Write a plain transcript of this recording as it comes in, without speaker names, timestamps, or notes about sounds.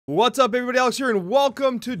What's up everybody, Alex here, and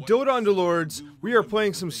welcome to Dota Underlords. We are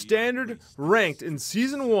playing some standard ranked in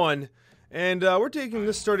Season 1, and we're taking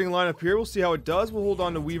this starting lineup here. We'll see how it does. We'll hold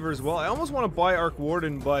on to Weaver as well. I almost want to buy Arc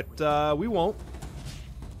Warden, but we won't.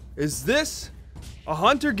 Is this a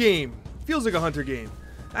Hunter game? Feels like a Hunter game.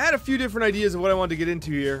 I had a few different ideas of what I wanted to get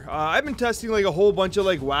into here. I've been testing like a whole bunch of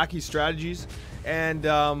like wacky strategies, and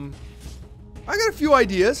I got a few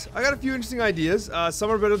ideas. I got a few interesting ideas.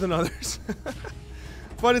 Some are better than others.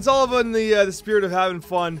 But it's all in the spirit of having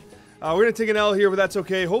fun. We're going to take an L here, but that's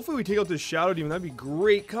okay. Hopefully we take out this Shadow Demon. That'd be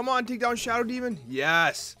great. Come on, take down Shadow Demon.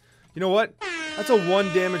 Yes. You know what? That's a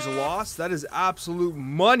 1 damage loss. That is absolute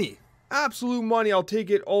money. Absolute money. I'll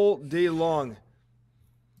take it all day long.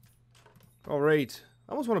 Alright.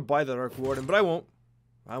 I almost want to buy that Arc Warden, but I won't.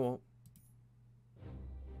 I won't.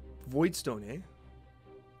 Voidstone, eh?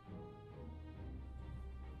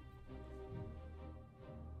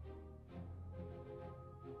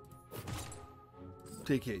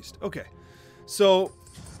 Take haste. Okay. So,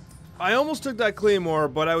 I almost took that Claymore,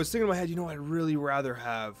 but I was thinking in my head, you know, I'd really rather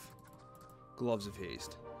have Gloves of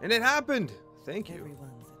Haste. And it happened! Thank you.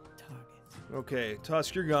 Okay,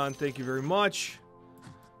 Tusk, you're gone. Thank you very much.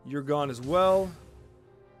 You're gone as well.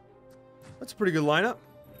 That's a pretty good lineup.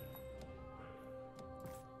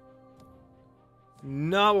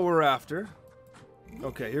 Not what we're after.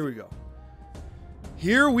 Okay, here we go.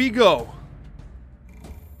 Here we go.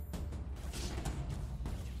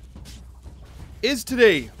 Is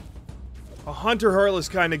today a Hunter Heartless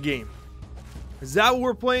kind of game? Is that what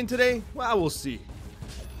we're playing today? Well, we'll see.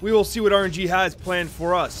 We will see what RNG has planned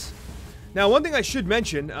for us. Now, one thing I should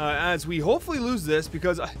mention, as we hopefully lose this,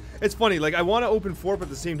 because it's funny, like, I want to open 4, but at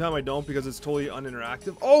the same time I don't, because it's totally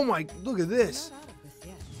uninteractive. Oh my, look at this.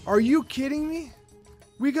 Are you kidding me?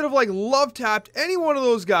 We could have, like, love-tapped any one of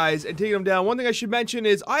those guys and taken them down. One thing I should mention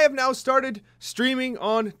is I have now started streaming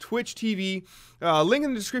on Twitch TV. Link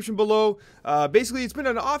in the description below. Basically, it's been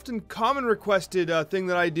an often common requested thing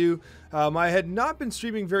that I do. I had not been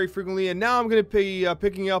streaming very frequently, and now I'm going to be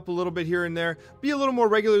picking up a little bit here and there. Be a little more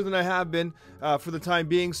regular than I have been for the time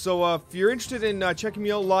being. So if you're interested in checking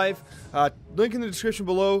me out live, link in the description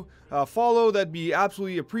below. Follow, that'd be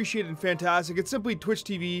absolutely appreciated and fantastic. It's simply Twitch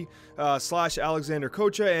TV / Alexander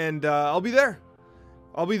Coccia, and I'll be there.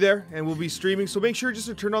 I'll be there, and we'll be streaming, so make sure just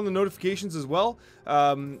to turn on the notifications as well.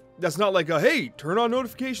 That's not like a, hey, turn on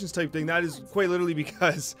notifications type thing. That is quite literally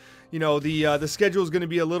because, you know, the schedule is going to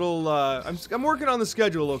be a little, I'm working on the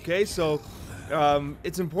schedule, okay? So,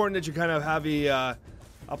 it's important that you kind of have a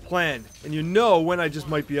plan, and you know when I just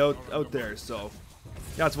might be out there, so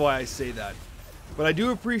that's why I say that. But I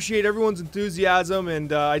do appreciate everyone's enthusiasm,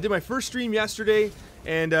 and I did my first stream yesterday,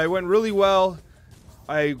 and it went really well.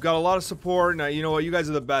 I got a lot of support, and you know what, you guys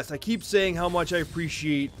are the best. I keep saying how much I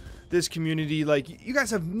appreciate this community. Like, you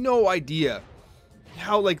guys have no idea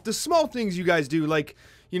how, like, the small things you guys do, like,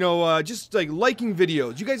 you know, just like liking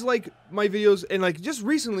videos. You guys like my videos, and like just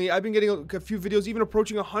recently I've been getting a few videos even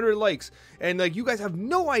approaching 100 likes, and like you guys have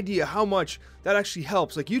no idea how much that actually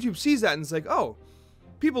helps. Like, YouTube sees that and it's like, oh,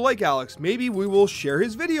 people like Alex, maybe we will share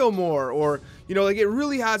his video more, or, you know, like, it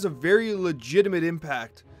really has a very legitimate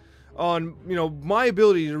impact on, you know, my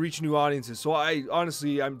ability to reach new audiences. So I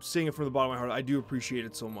honestly, I'm saying it from the bottom of my heart, I do appreciate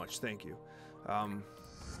it so much. Thank you.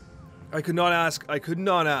 I could not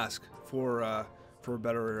ask for a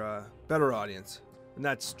better audience, and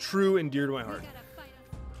that's true and dear to my heart.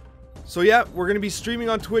 So yeah, we're gonna be streaming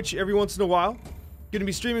on Twitch every once in a while. Gonna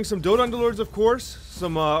be streaming some Dota Underlords, of course,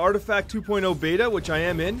 some Artifact 2.0 beta, which I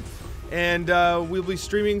am in, and we'll be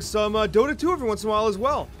streaming some Dota 2 every once in a while as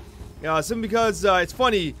well. Simply because it's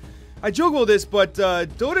funny. I joke about this, but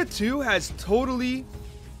Dota 2 has totally...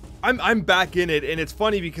 I'm back in it, and it's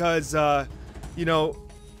funny because, you know,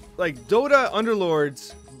 like, Dota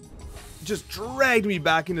Underlords just dragged me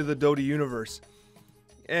back into the Dota universe.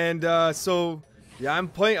 And, so, yeah, I'm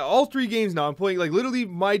playing all 3 games now. I'm playing, like, literally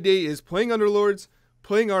my day is playing Underlords,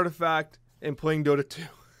 playing Artifact, and playing Dota 2.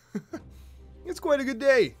 It's quite a good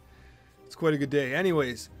day. It's quite a good day.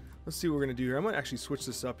 Anyways, let's see what we're going to do here. I might actually switch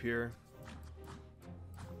this up here.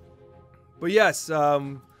 But yes,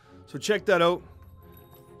 so check that out.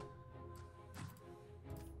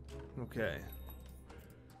 Okay.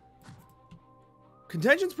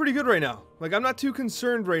 Contention's pretty good right now. Like, I'm not too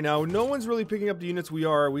concerned right now. No one's really picking up the units we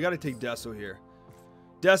are. We got to take Deso here.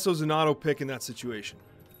 Deso's an auto pick in that situation.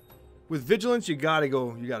 With Vigilance, you gotta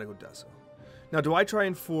go Deso. Now, do I try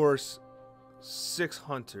and force 6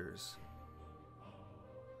 Hunters?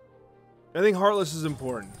 I think Heartless is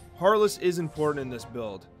important. Heartless is important in this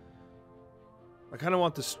build. I kind of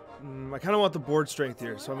want this. I kind of want the board strength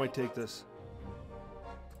here, so I might take this.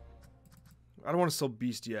 I don't want to sell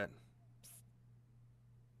Beast yet.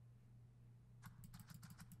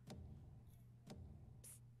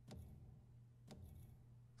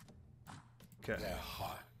 Okay. They're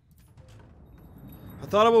hot. I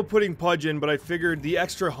thought about putting Pudge in, but I figured the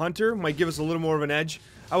extra Hunter might give us a little more of an edge.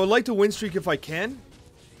 I would like to win streak if I can.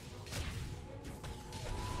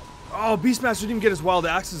 Oh, Beastmaster didn't get his wild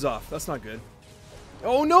axes off. That's not good.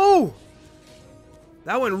 Oh no!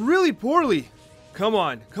 That went really poorly. Come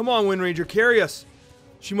on. Come on, Wind Ranger. Carry us.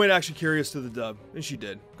 She might actually carry us to the dub. And she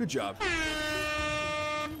did. Good job.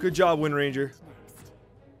 Good job, Wind Ranger.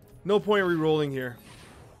 No point re-rolling here.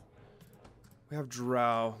 We have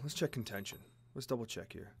Drow. Let's check contention. Let's double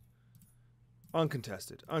check here.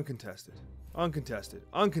 Uncontested. Uncontested. Uncontested.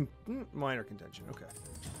 Minor contention. Okay.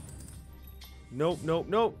 Nope, nope,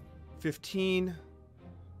 nope. 15.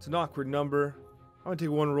 It's an awkward number. I'm going to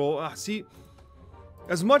take one roll. Ah, see?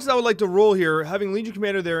 As much as I would like to roll here, having Legion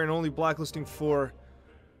Commander there and only blacklisting 4.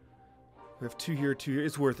 We have 2 here, 2 here.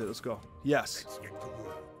 It's worth it. Let's go. Yes.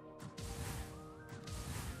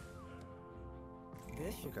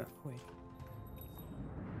 Okay.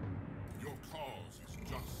 Your cause is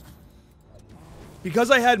just. Because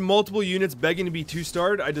I had multiple units begging to be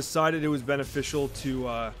 2-starred, I decided it was beneficial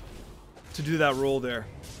to do that roll there.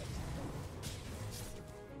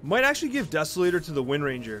 Might actually give Desolator to the Wind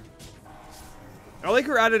Ranger. I like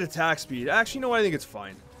her added attack speed. Actually, you know what? I think it's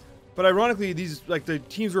fine. But ironically, these, like, the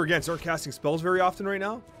teams we're against aren't casting spells very often right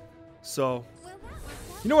now. So,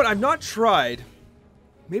 you know what? I've not tried.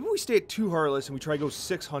 Maybe we stay at 2 Heartless and we try to go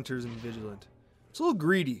 6 Hunters and Vigilant. It's a little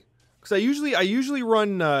greedy. Because I usually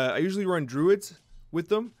run Druids with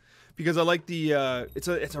them. Because I like the, it's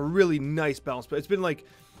a really nice balance. But it's been like,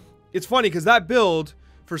 it's funny because that build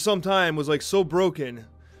for some time was like so broken.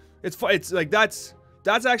 It's like, that's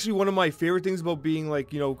actually one of my favorite things about being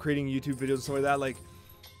like, you know, creating YouTube videos and stuff like that. Like,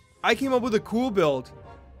 I came up with a cool build,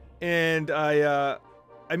 and I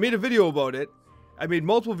made a video about it. I made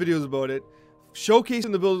multiple videos about it,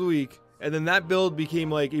 showcasing the build of the week, and then that build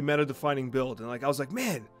became like a meta-defining build. And like I was like,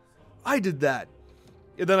 man, I did that.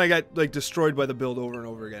 And then I got like destroyed by the build over and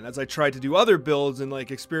over again as I tried to do other builds and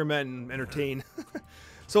like experiment and entertain.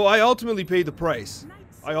 So I ultimately paid the price.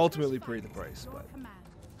 I ultimately paid the price, but.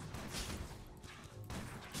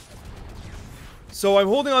 So I'm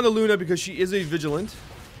holding on to Luna because she is a Vigilant,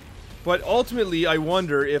 but ultimately I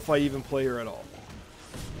wonder if I even play her at all.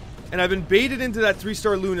 And I've been baited into that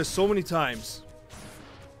 3-star Luna so many times.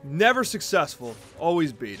 Never successful,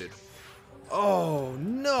 always baited. Oh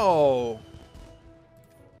no!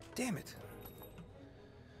 Damn it.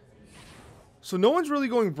 So no one's really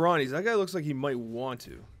going Brawnies. That guy looks like he might want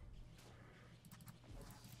to.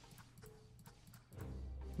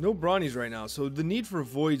 No Brawnies right now, so the need for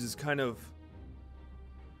Voids is kind of...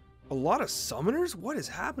 A lot of summoners? What is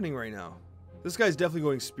happening right now? This guy's definitely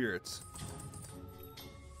going spirits.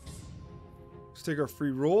 Let's take our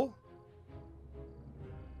free roll.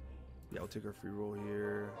 Yeah, we'll take our free roll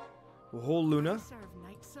here. We'll hold Luna.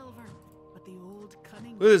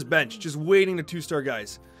 Look at this bench, just waiting to 2-star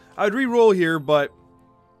guys. I would re-roll here, but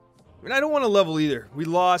I mean, I don't want to level either. We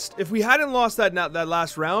lost. If we hadn't lost that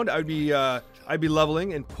last round, I'd be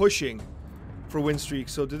leveling and pushing for win streak.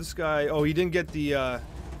 So did this guy? Oh, he didn't get the.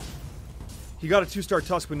 He got a 2-star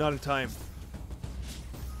Tusk, but not in time.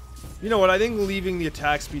 You know what? I think leaving the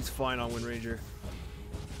attack speed's fine on Wind Ranger.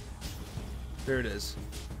 There it is.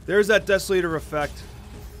 There's that Desolator effect.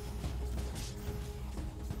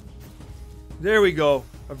 There we go.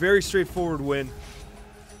 A very straightforward win.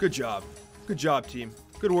 Good job. Good job, team.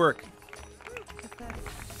 Good work.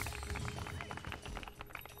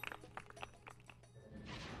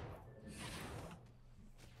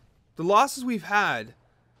 The losses we've had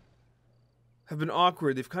have been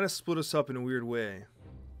awkward. They've kind of split us up in a weird way.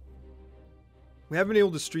 We haven't been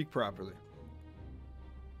able to streak properly.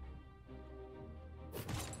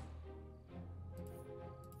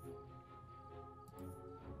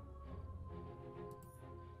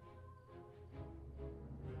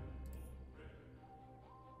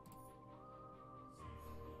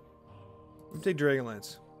 We'll take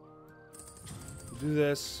Dragonlance. We'll do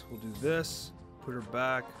this. We'll do this. Put her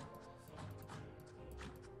back.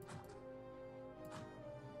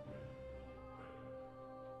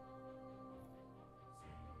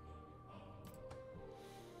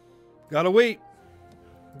 Gotta wait.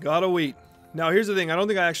 Gotta wait. Now, here's the thing. I don't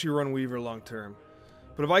think I actually run Weaver long term.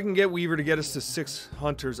 But if I can get Weaver to get us to 6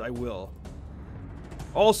 Hunters, I will.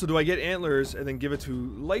 Also, do I get Antlers and then give it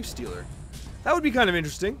to Lifestealer? That would be kind of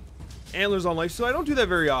interesting. Antlers on Lifestealer. I don't do that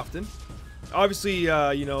very often. Obviously,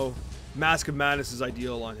 you know, Mask of Madness is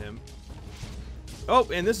ideal on him. Oh,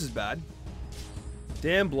 and this is bad.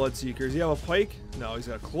 Damn Bloodseeker. Does he have a pike? No, he's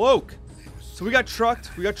got a cloak. So we got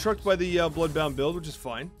trucked. We got trucked by the Bloodbound build, which is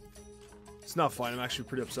fine. It's not fine. I'm actually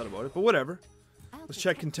pretty upset about it, but whatever. Let's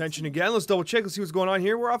check contention again. Let's double check. Let's see what's going on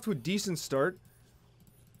here. We're off to a decent start.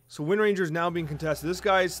 So Wind Ranger is now being contested. This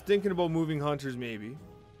guy's thinking about moving Hunters, maybe.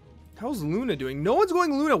 How's Luna doing? No one's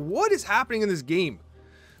going Luna. What is happening in this game?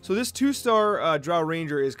 So this 2-star Drow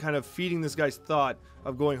Ranger is kind of feeding this guy's thought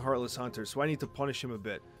of going Heartless Hunter. So I need to punish him a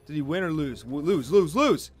bit. Did he win or lose? Lose.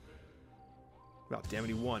 Oh, damn it,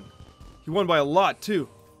 he won. He won by a lot, too.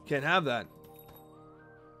 Can't have that.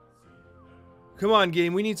 Come on,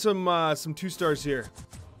 game. We need some 2-stars here.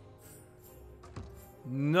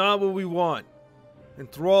 Not what we want.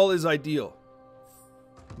 Enthrall is ideal.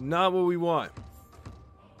 Not what we want.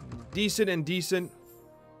 Decent and decent.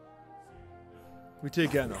 We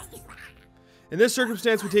take Eno. In this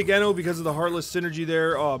circumstance, we take Eno because of the Heartless synergy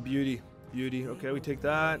there. Oh, beauty. Beauty. Okay, we take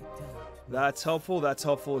that. That's helpful. That's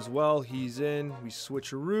helpful as well. He's in. We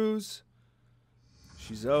switcheroos.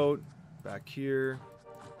 She's out. Back here.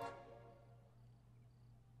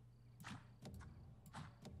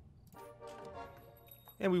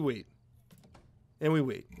 And we wait. And we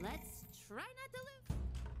wait. Let's try not to lose.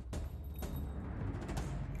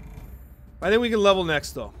 I think we can level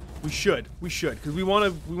next, though. We should, because we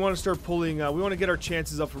want to start pulling. We want to get our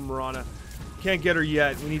chances up from Mirana. Can't get her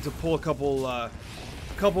yet. We need to pull a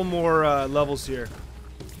couple more levels here.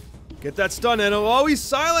 Get that stun, Eno. Oh, he's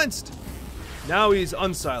silenced. Now he's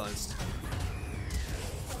unsilenced.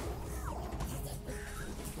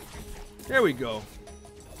 There we go.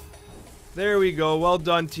 There we go. Well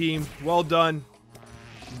done, team. Well done.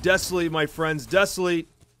 Desolate, my friends. Desolate.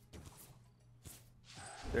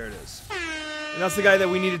 There it is. And that's the guy that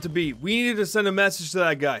we needed to beat. We needed to send a message to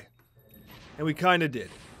that guy. And we kind of did.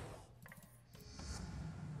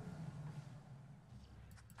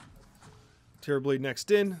 Terrorblade next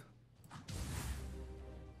in.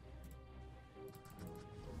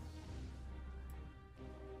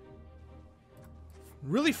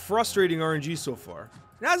 Really frustrating RNG so far.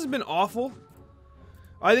 It hasn't been awful.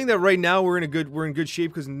 I think that right now we're in good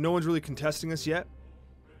shape because no one's really contesting us yet.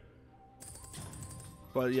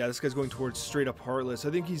 But yeah, this guy's going towards straight up Heartless.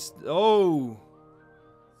 I think he's... Oh!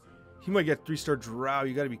 He might get 3-star Drow.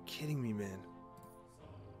 You gotta be kidding me, man.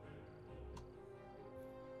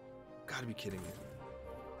 Gotta be kidding me.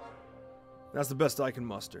 That's the best I can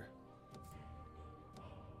muster.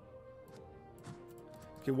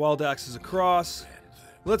 Okay, Wild Axe is across.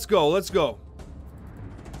 Let's go, let's go.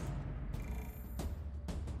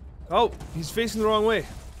 Oh, he's facing the wrong way.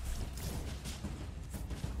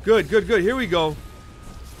 Good, good, good. Here we go.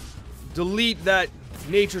 Delete that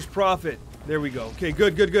Nature's Prophet. There we go. Okay,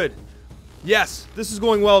 good, good, good. Yes, this is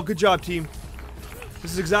going well. Good job, team.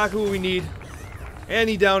 This is exactly what we need.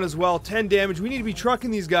 Annie down as well. 10 damage. We need to be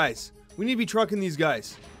trucking these guys. We need to be trucking these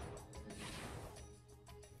guys.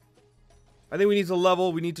 I think we need to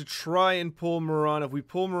level. We need to try and pull Mirana. If we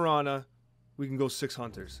pull Mirana, we can go 6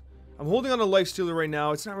 Hunters. I'm holding on to Lifestealer right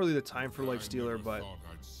now. It's not really the time for Lifestealer, but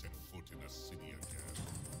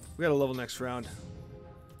we gotta level next round.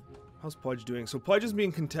 How's Pudge doing? So Pudge is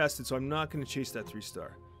being contested, so I'm not going to chase that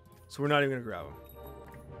 3-star. So we're not even going to grab him.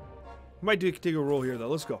 Might take a roll here, though.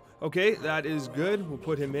 Let's go. Okay, that is good. We'll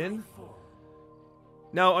put him in.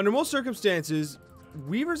 Now, under most circumstances,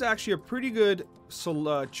 Weaver's actually a pretty good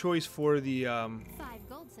choice for the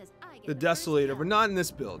Desolator, but not in this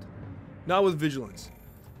build. Not with Vigilance.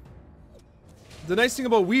 The nice thing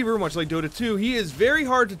about Weaver, much like Dota 2, he is very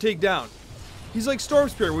hard to take down. He's like Storm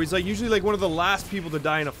Spirit, where he's like usually like one of the last people to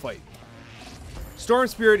die in a fight. Storm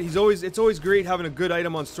Spirit, it's always great having a good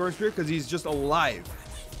item on Storm Spirit because he's just alive.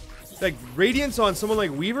 Like Radiance on someone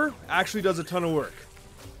like Weaver actually does a ton of work.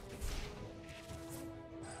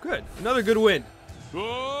 Good, another good win.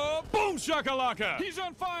 Oh, boom shakalaka! He's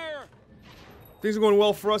on fire! Things are going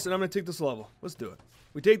well for us, and I'm going to take this level. Let's do it.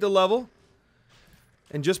 We take the level,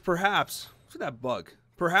 and just perhaps, what's with that bug?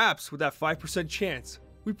 Perhaps with that 5% chance,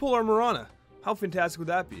 we pull our Mirana. How fantastic would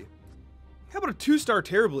that be? How about a 2-star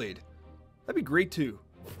Terrorblade? That'd be great too.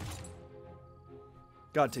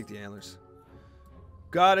 Gotta take the antlers.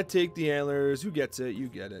 Gotta take the antlers. Who gets it? You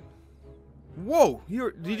get it. Whoa!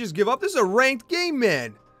 Did you just give up? This is a ranked game,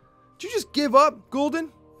 man! Did you just give up,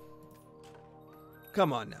 Golden?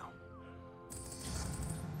 Come on now.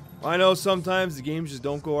 I know sometimes the games just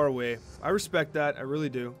don't go our way. I respect that. I really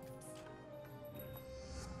do.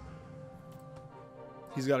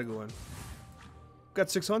 He's gotta go in. Got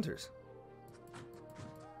 6 Hunters.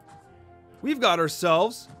 We've got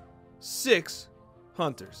ourselves 6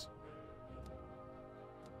 Hunters.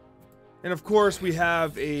 And of course we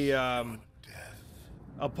have a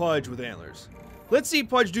Pudge with antlers. Let's see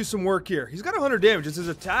Pudge do some work here. He's got 100 damage. It's his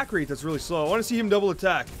attack rate that's really slow. I want to see him double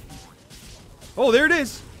attack. Oh, there it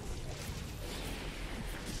is.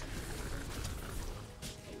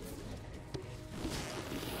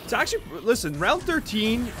 It's actually, listen, round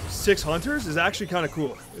 13, 6 hunters is actually kind of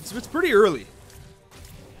cool. It's pretty early.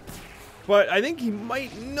 But I think he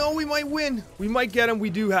might, no, we might win. We might get him. We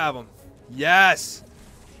do have him. Yes.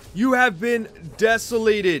 You have been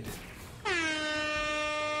desolated.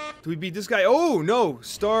 Do we beat this guy? Oh, no.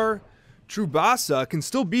 Star Trubasa can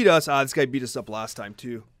still beat us. Ah, this guy beat us up last time,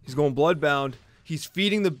 too. He's going Bloodbound. He's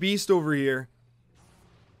feeding the beast over here.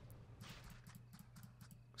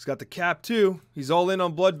 He's got the cap, too. He's all in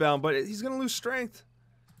on Bloodbound, but he's going to lose strength.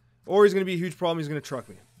 Or he's going to be a huge problem. He's going to truck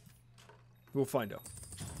me. We'll find out.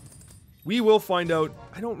 We will find out.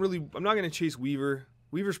 I'm not going to chase Weaver.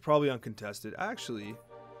 Weaver's probably uncontested. Actually,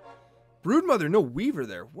 Broodmother, no Weaver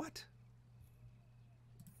there. What?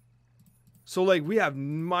 So, like, we have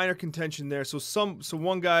minor contention there. So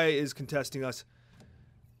one guy is contesting us.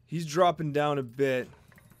 He's dropping down a bit.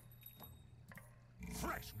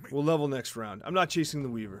 We'll level next round. I'm not chasing the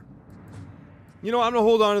Weaver. You know, I'm going to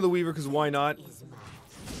hold on to the Weaver because why not?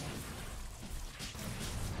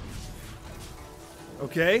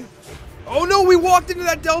 Okay. Oh, no, we walked into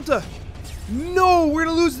that Delta. No, we're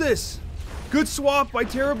going to lose this. Good swap by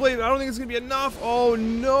Terrorblade. I don't think it's going to be enough. Oh,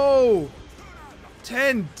 no.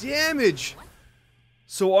 10 damage.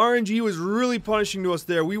 So RNG was really punishing to us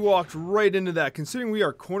there. We walked right into that. Considering we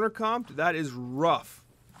are corner comped, that is rough.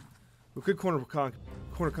 We could corner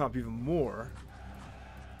comp even more.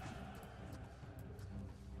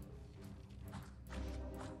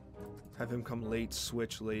 Have him come late,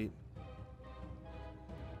 switch late.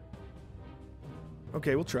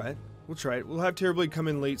 Okay, we'll try it. We'll try it. We'll have Terrorblade come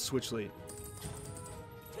in late, switch late.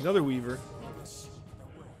 Another Weaver.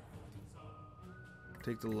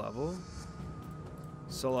 Take the level.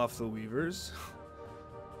 Sell off the Weavers.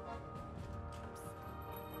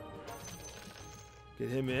 Get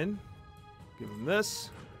him in. Give him this.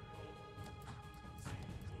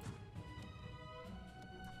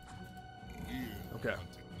 Okay.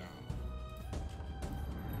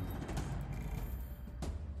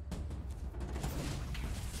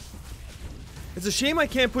 It's a shame I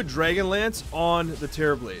can't put Dragonlance on the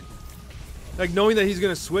Terrorblade. Like, knowing that he's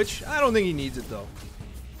going to switch. I don't think he needs it, though.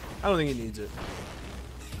 I don't think he needs it.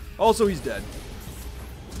 Also, he's dead.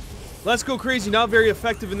 Let's Go Crazy, not very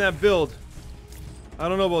effective in that build. I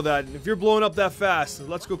don't know about that. If you're blowing up that fast,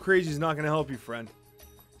 Let's Go Crazy is not going to help you, friend.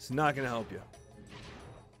 It's not going to help you.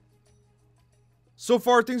 So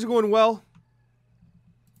far, things are going well.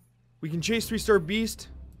 We can chase 3-star Beast.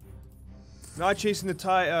 Not chasing the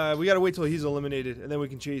tie. We got to wait till he's eliminated, and then we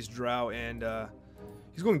can chase Drow, and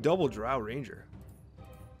he's going double Drow Ranger.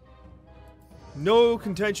 No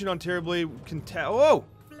contention on Terrorblade. Oh!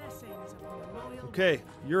 Okay,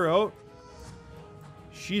 you're out.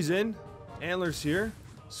 She's in. Antler's here.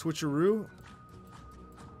 Switcheroo.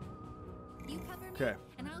 You cover me, okay.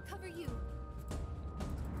 and I'll cover you.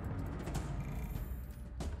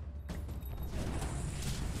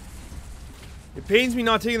 It pains me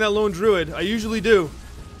not taking that Lone Druid. I usually do.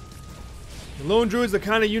 The Lone Druid's the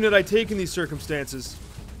kind of unit I take in these circumstances.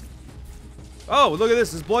 Oh, look at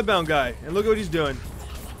this Bloodbound guy. And look at what he's doing.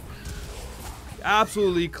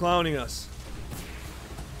 Absolutely clowning us.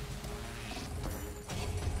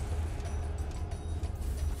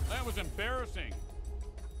 That was embarrassing.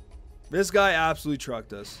 This guy absolutely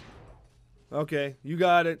trucked us. Okay, you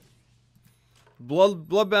got it.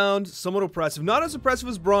 Bloodbound, somewhat oppressive. Not as oppressive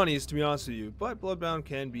as Brawny's, to be honest with you. But Bloodbound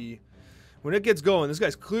can be. When it gets going, this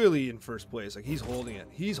guy's clearly in first place. Like, he's holding it.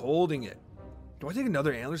 He's holding it. Do I take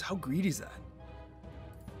another Antlers? How greedy is that?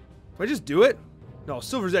 Do I just do it? No,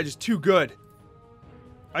 Silver's Edge is too good.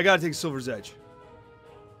 I gotta take Silver's Edge.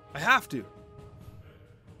 I have to.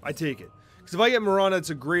 I take it. Because if I get Mirana, it's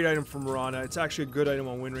a great item for Mirana. It's actually a good item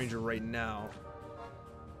on Wind Ranger right now.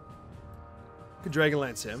 Could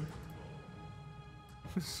Dragonlance him.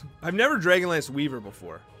 I've never Dragonlance Weaver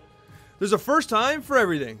before. There's a first time for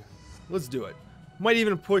everything. Let's do it. Might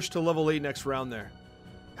even push to level 8 next round there.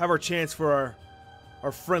 Have our chance for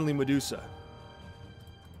our friendly Medusa.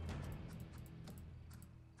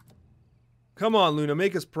 Come on, Luna,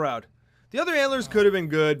 make us proud. The other Antlers could have been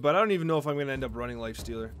good, but I don't even know if I'm going to end up running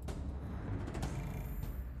Lifestealer.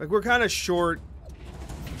 Like, we're kind of short.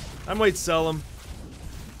 I might sell them.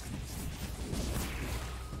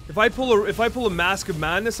 If I pull a Mask of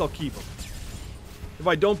Madness, I'll keep him. If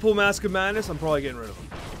I don't pull Mask of Madness, I'm probably getting rid of him.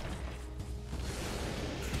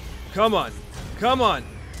 Come on. Come on.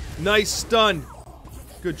 Nice stun.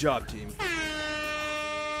 Good job, team.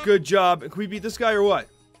 Good job. Can we beat this guy or what?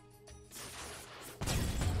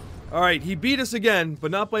 Alright, he beat us again,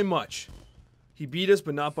 but not by much. He beat us,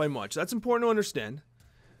 but not by much. That's important to understand.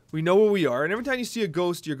 We know where we are, and every time you see a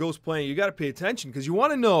ghost, your ghost playing, you gotta pay attention, because you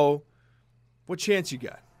want to know what chance you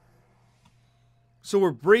got. So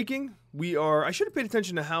we're breaking. We are... I should have paid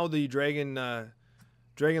attention to how the Dragon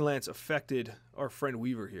Lance affected our friend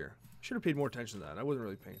Weaver here. Should have paid more attention to that. I wasn't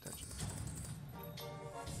really paying attention.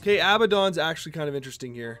 Okay, Abaddon's actually kind of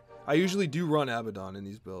interesting here. I usually do run Abaddon in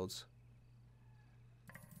these builds.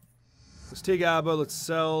 Let's take Abba. Let's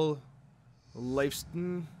sell Life...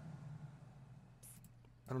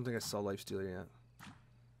 I don't think I saw Lifestealer yet.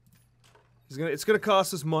 It's gonna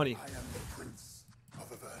cost us money. I am the Prince of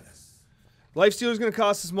Avernus. Lifestealer's gonna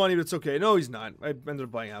cost us money, but it's okay. No, he's not. I ended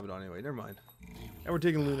up buying Abaddon anyway. Never mind. And we're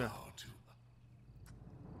taking Luna.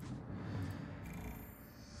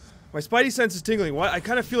 My spidey sense is tingling. Why? I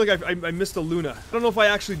kind of feel like I missed a Luna. I don't know if I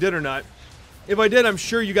actually did or not. If I did, I'm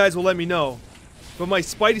sure you guys will let me know. But my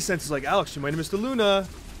spidey sense is like, Alex, you might have missed a Luna.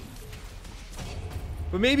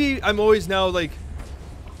 But maybe I'm always now like...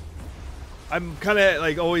 I'm kind of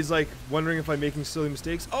like always like wondering if I'm making silly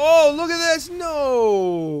mistakes. Oh, look at this!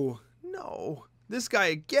 No! No. This guy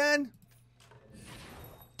again?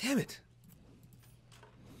 Damn it.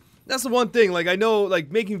 That's the one thing, like I know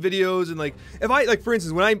like making videos and like if I like for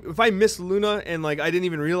instance if I miss Luna and like I didn't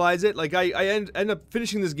even realize it, like I end up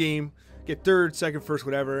finishing this game, get third, second, first,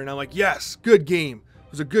 whatever, and I'm like, yes, good game.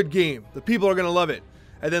 It was a good game. The people are gonna love it.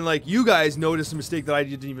 And then like you guys notice a mistake that I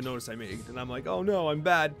didn't even notice I made, and I'm like, oh no, I'm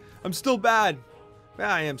bad. I'm still bad.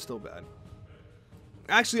 Yeah, I am still bad.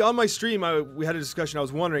 Actually, on my stream, we had a discussion. I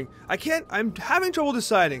was wondering, I'm having trouble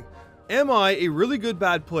deciding, am I a really good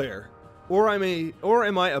bad player, or am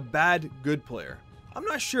I a bad good player? I'm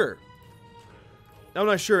not sure. I'm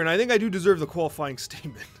not sure, and I think I do deserve the qualifying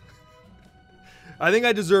statement. I think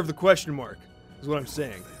I deserve the question mark, is what I'm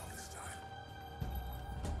saying.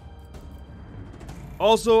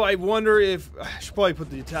 Also, I wonder if... I should probably put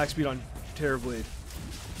the attack speed on Terrorblade.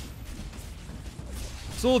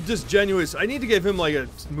 It's a little disingenuous. I need to give him like a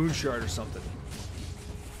Moonshard or something.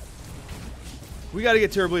 We gotta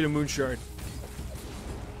get Terrorblade a Moonshard.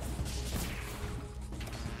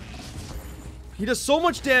 He does so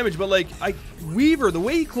much damage, but like, Weaver, the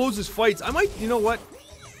way he closes fights, I might... You know what?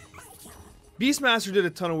 Beastmaster did a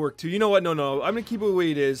ton of work too. You know what? No. I'm gonna keep it the way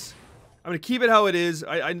it is. I'm gonna keep it how it is.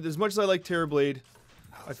 As much as I like Terrorblade,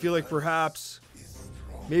 I feel like perhaps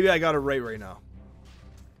maybe I got it right now.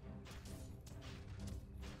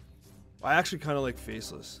 I actually kind of like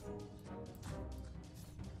Faceless.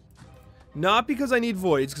 Not because I need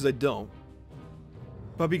Voids, because I don't.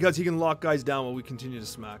 But because he can lock guys down while we continue to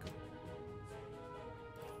smack them.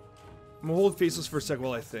 I'm gonna hold Faceless for a sec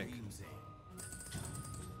while I think.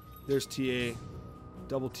 There's TA.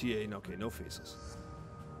 Double TA. Okay, no Faceless.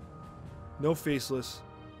 No Faceless.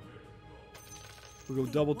 We'll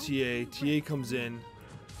go double TA. TA comes in.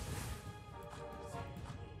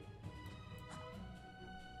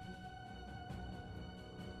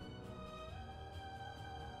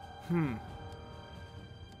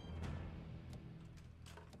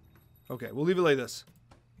 Okay, we'll leave it like this.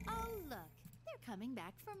 Oh, look. They're coming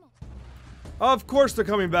back for more. Of course they're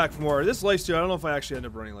coming back for more. This Lifesteal, I don't know if I actually end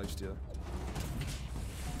up running Lifesteal.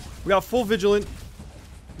 We got full Vigilant.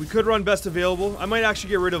 We could run Best Available. I might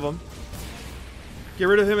actually get rid of him. Get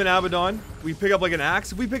rid of him and Abaddon. We pick up like an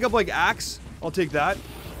Axe. If we pick up like Axe, I'll take that.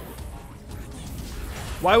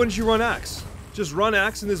 Why wouldn't you run Axe? Just run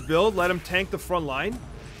Axe in this build. Let him tank the front line.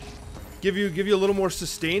 Give you a little more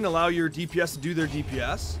sustain. Allow your DPS to do their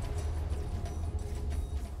DPS.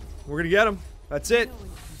 We're gonna get him. That's it.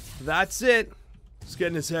 That's it. Just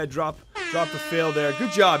getting his head. Drop the fail there.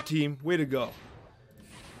 Good job, team. Way to go.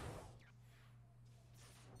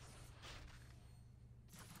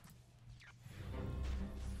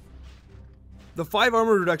 The 5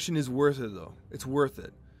 armor reduction is worth it, though. It's worth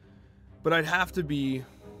it. But I'd have to be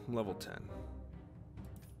level 10.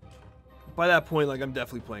 By that point, like, I'm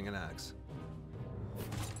definitely playing an Axe.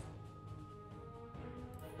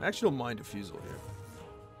 I actually don't mind Diffusal here.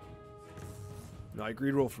 No, I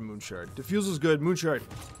greed roll for Moonshard. Diffusal's good. Moonshard.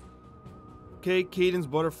 Okay, Caden's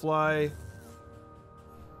Butterfly.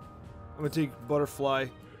 I'm gonna take Butterfly.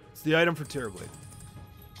 It's the item for Terrorblade.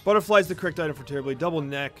 Butterfly's the correct item for Terrorblade. Double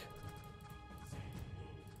neck.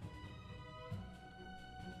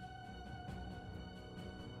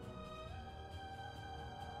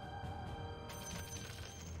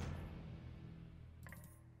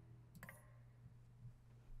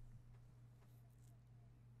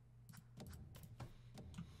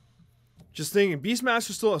 Just thinking,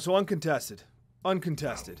 Beastmaster still, so uncontested.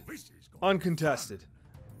 Uncontested. Uncontested.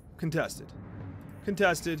 Contested.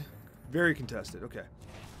 Contested. Very contested, okay.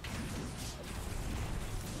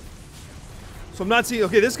 So I'm not seeing...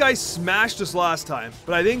 Okay, this guy smashed us last time.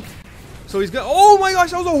 But I think... So he's got... Oh my gosh,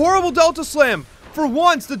 that was a horrible Delta Slam. For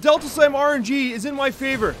once, the Delta Slam RNG is in my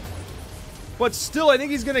favor. But still, I think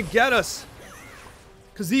he's going to get us.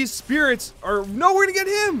 Because these spirits are nowhere to get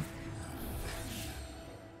him.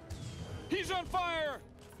 He's on fire.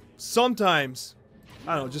 Sometimes,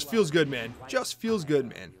 I don't know, it just feels good, man. Just feels good,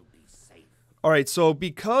 man. Alright, so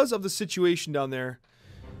because of the situation down there,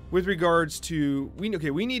 with regards to... we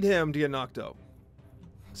need him to get knocked out.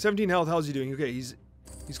 17 health, how's he doing? Okay, he's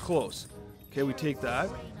close. Okay, we take that.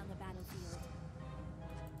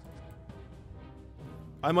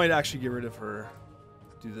 I might actually get rid of her.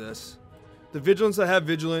 Do this. The Vigilants that have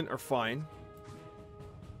Vigilant are fine.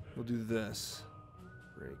 We'll do this.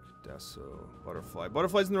 Break, Deso, Butterfly.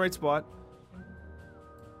 Butterfly's in the right spot.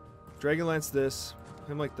 Dragonlance this.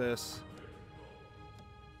 Him like this.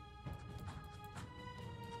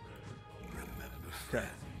 Okay.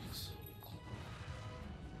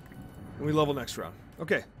 And we level next round.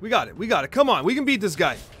 Okay, we got it. We got it. Come on, we can beat this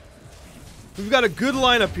guy. We've got a good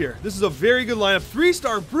lineup here. This is a very good lineup.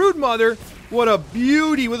 3-star Broodmother. What a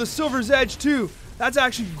beauty with a Silver's Edge too. That's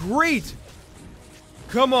actually great.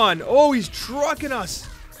 Come on. Oh, he's trucking us.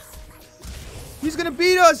 He's gonna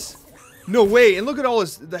beat us. No way. And look at all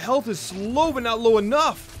his... the health is slow but not low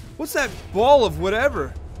enough. What's that ball of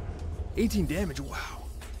whatever? 18 damage. Wow.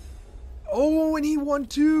 Oh, and he won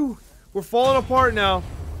too. We're falling apart now.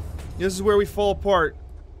 This is where we fall apart.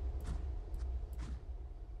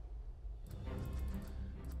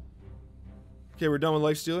 Okay, we're done with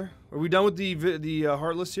Lifestealer. Are we done with the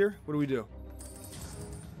Heartless here? What do we do?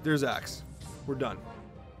 There's Axe. We're done.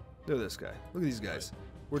 Look at this guy. Look at these guys.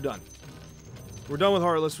 We're done. We're done with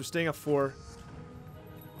Heartless. We're staying up 4.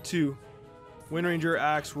 2. Wind Ranger,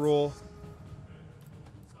 Axe, roll.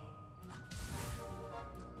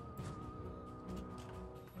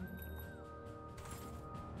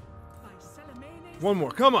 One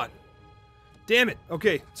more. Come on. Damn it.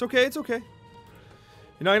 Okay. It's okay. It's okay.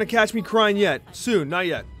 You're not going to catch me crying yet. Soon. Not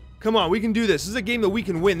yet. Come on. We can do this. This is a game that we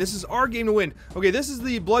can win. This is our game to win. Okay, this is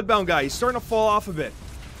the Bloodbound guy. He's starting to fall off a bit.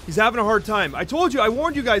 He's having a hard time. I told you. I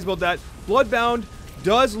warned you guys about that. Bloodbound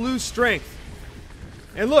does lose strength.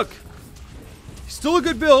 And look. Still a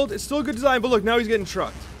good build. It's still a good design. But look, now he's getting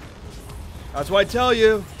trucked. That's why I tell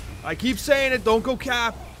you. I keep saying it. Don't go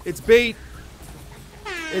cap. It's bait.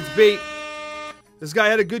 It's bait. This guy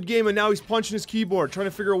had a good game and now he's punching his keyboard, trying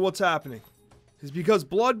to figure out what's happening. It's because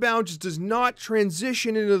Bloodbound just does not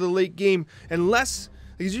transition into the late game unless...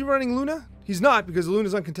 Is he running Luna? He's not, because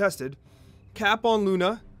Luna's uncontested. Cap on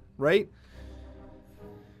Luna, right?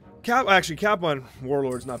 Actually, cap on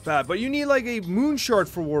Warlord's not bad, but you need like a Moon Shard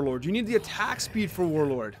for Warlord. You need the attack speed for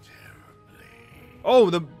Warlord.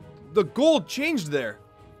 Oh, the gold changed there.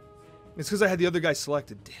 It's because I had the other guy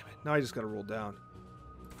selected. Damn it. Now I just gotta roll down.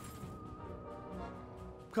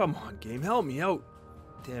 Come on, game. Help me out.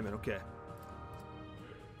 Damn it. Okay.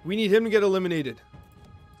 We need him to get eliminated.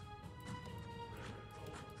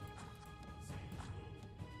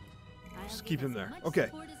 Just keep him there. Okay.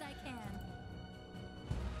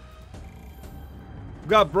 We've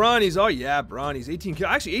got Brawnies. Oh, yeah, Brawnies. 18 kills.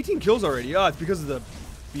 Actually, 18 kills already. Oh, it's because of the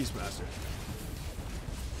Beastmaster.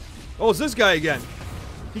 Oh, it's this guy again.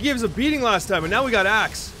 He gave us a beating last time, and now we got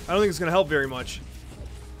Axe. I don't think it's going to help very much.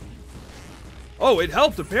 Oh, it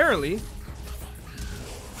helped apparently.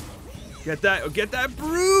 Get that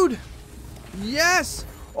brood. Yes.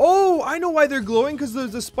 Oh, I know why they're glowing, because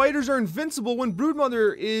the spiders are invincible when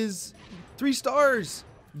Broodmother is 3 stars.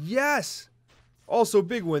 Yes. Also,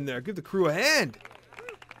 big win there. Give the crew a hand.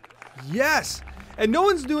 Yes. And no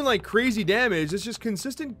one's doing like crazy damage. It's just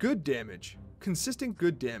consistent good damage. Consistent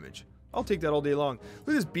good damage. I'll take that all day long.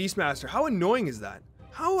 Look at this Beastmaster. How annoying is that?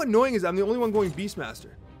 How annoying is that? I'm the only one going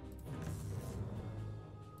Beastmaster.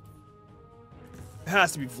 It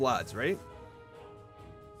has to be Vlad's, right?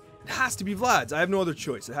 It has to be Vlad's. I have no other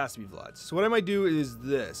choice. It has to be Vlad's. So what I might do is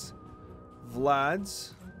this.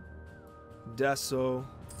 Vlad's. Deso.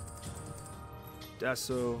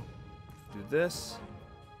 Deso. Do this.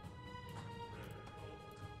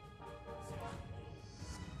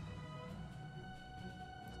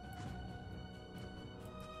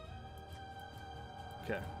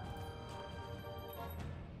 Okay.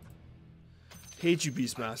 Hate you,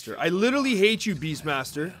 Beastmaster. I literally hate you,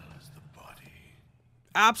 Beastmaster.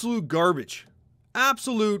 Absolute garbage.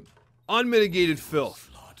 Absolute unmitigated filth.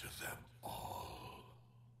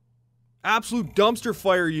 Absolute dumpster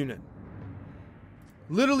fire unit.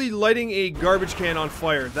 Literally lighting a garbage can on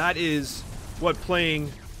fire. That is what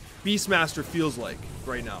playing Beastmaster feels like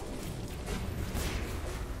right now.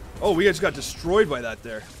 Oh, we just got destroyed by that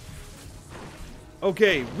there.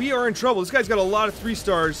 Okay, we are in trouble. This guy's got a lot of 3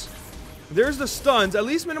 stars. There's the stuns. At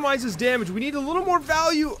least minimizes damage. We need a little more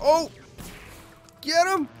value. Oh! Get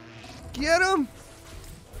him! Get him!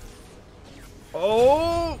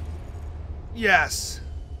 Oh! Yes!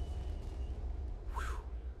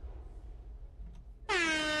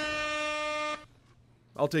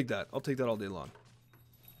 I'll take that. I'll take that all day long.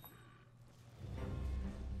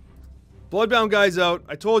 Bloodbound guy's out.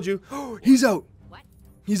 I told you. Oh, he's out! What?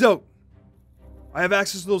 He's out. I have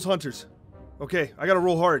access to those hunters. Okay, I gotta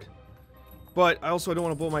roll hard. But I also don't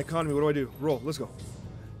want to blow my economy. What do? Roll. Let's go.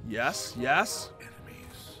 Yes. Yes.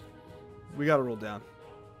 Enemies. We gotta roll down.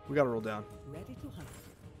 We gotta roll down. Ready to hunt.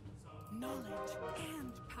 Knowledge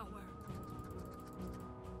and power.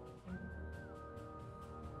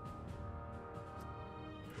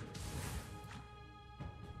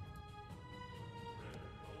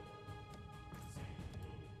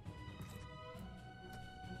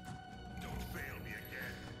 Don't fail me again.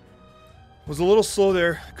 Was a little slow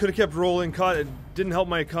there. Could have kept rolling. Caught it. Didn't help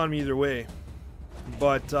my economy either way.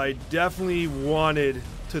 But I definitely wanted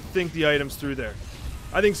to think the items through there.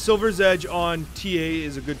 I think Silver's Edge on TA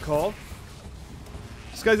is a good call.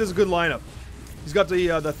 This guy has a good lineup. He's got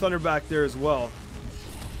the Thunder back there as well.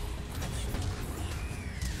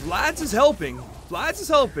 Vlad's is helping. Vlad's is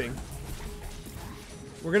helping.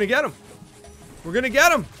 We're gonna get him. We're gonna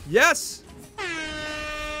get him. Yes.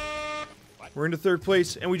 We're into 3rd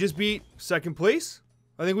place, and we just beat 2nd place.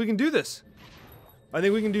 I think we can do this. I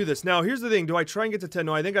think we can do this. Now, here's the thing. Do I try and get to 10?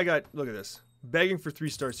 No, I think I got... Look at this. Begging for 3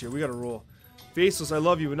 stars here. We gotta roll. Faceless, I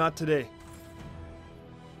love you, but not today.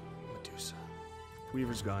 Medusa.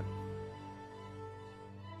 Weaver's gone.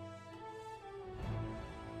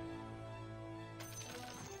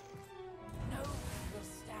 No one will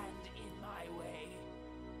stand in my way.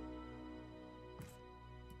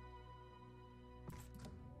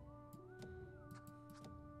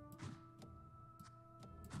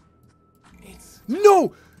 It's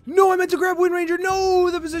No! No, I meant to grab Wind Ranger. No,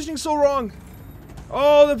 the positioning's so wrong.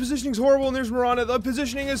 Oh, the positioning's horrible, and there's Mirana. The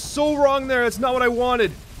positioning is so wrong there. That's not what I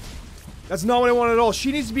wanted. That's not what I wanted at all.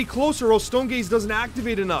 She needs to be closer, or else Stone Gaze doesn't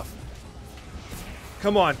activate enough.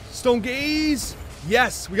 Come on. Stone Gaze!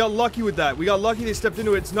 Yes, we got lucky with that. We got lucky they stepped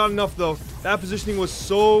into it. It's not enough, though. That positioning was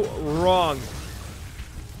so wrong.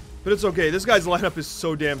 But it's okay. This guy's lineup is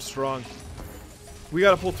so damn strong. We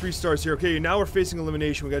gotta pull 3 stars here. Okay, now we're facing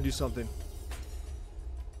elimination. We gotta do something.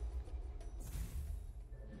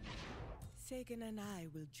 Sagan and I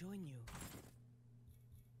will join you.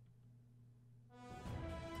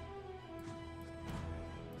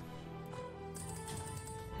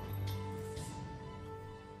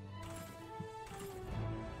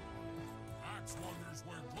 Axe wonders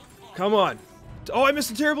where good luck. Come on. Oh, I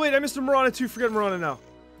missed a Terrible 8. I missed a Mirana too. Forget Mirana now.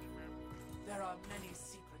 There are many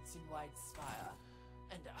secrets in Whitespire,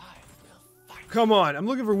 and I will find. Come on. I'm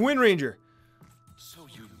looking for Wind Ranger. So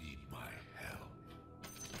you need my help.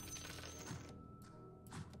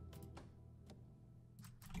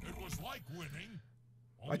 It was like winning.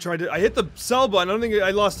 I tried to. I hit the sell button. I don't think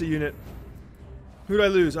I lost a unit. Who did I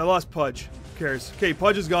lose? I lost Pudge. Who cares? Okay,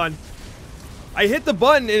 Pudge is gone. I hit the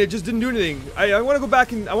button and it just didn't do anything. I want to go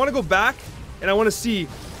back and I want to go back and I want to see.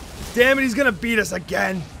 Damn it, he's gonna beat us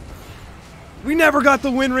again. We never got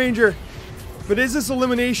the Wind Ranger. But is this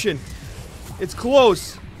elimination? It's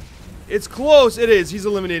close. It's close. It is. He's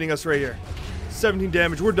eliminating us right here. 17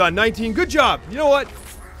 damage. We're done. 19. Good job. You know what?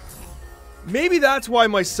 Maybe that's why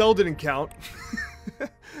my sell didn't count.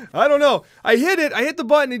 I don't know. I hit it. I hit the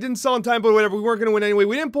button. It didn't sell in time, but whatever. We weren't going to win anyway.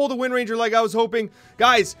 We didn't pull the Wind Ranger like I was hoping.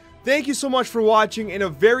 Guys, thank you so much for watching, and a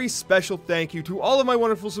very special thank you to all of my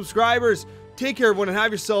wonderful subscribers. Take care, everyone, and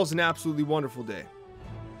have yourselves an absolutely wonderful day.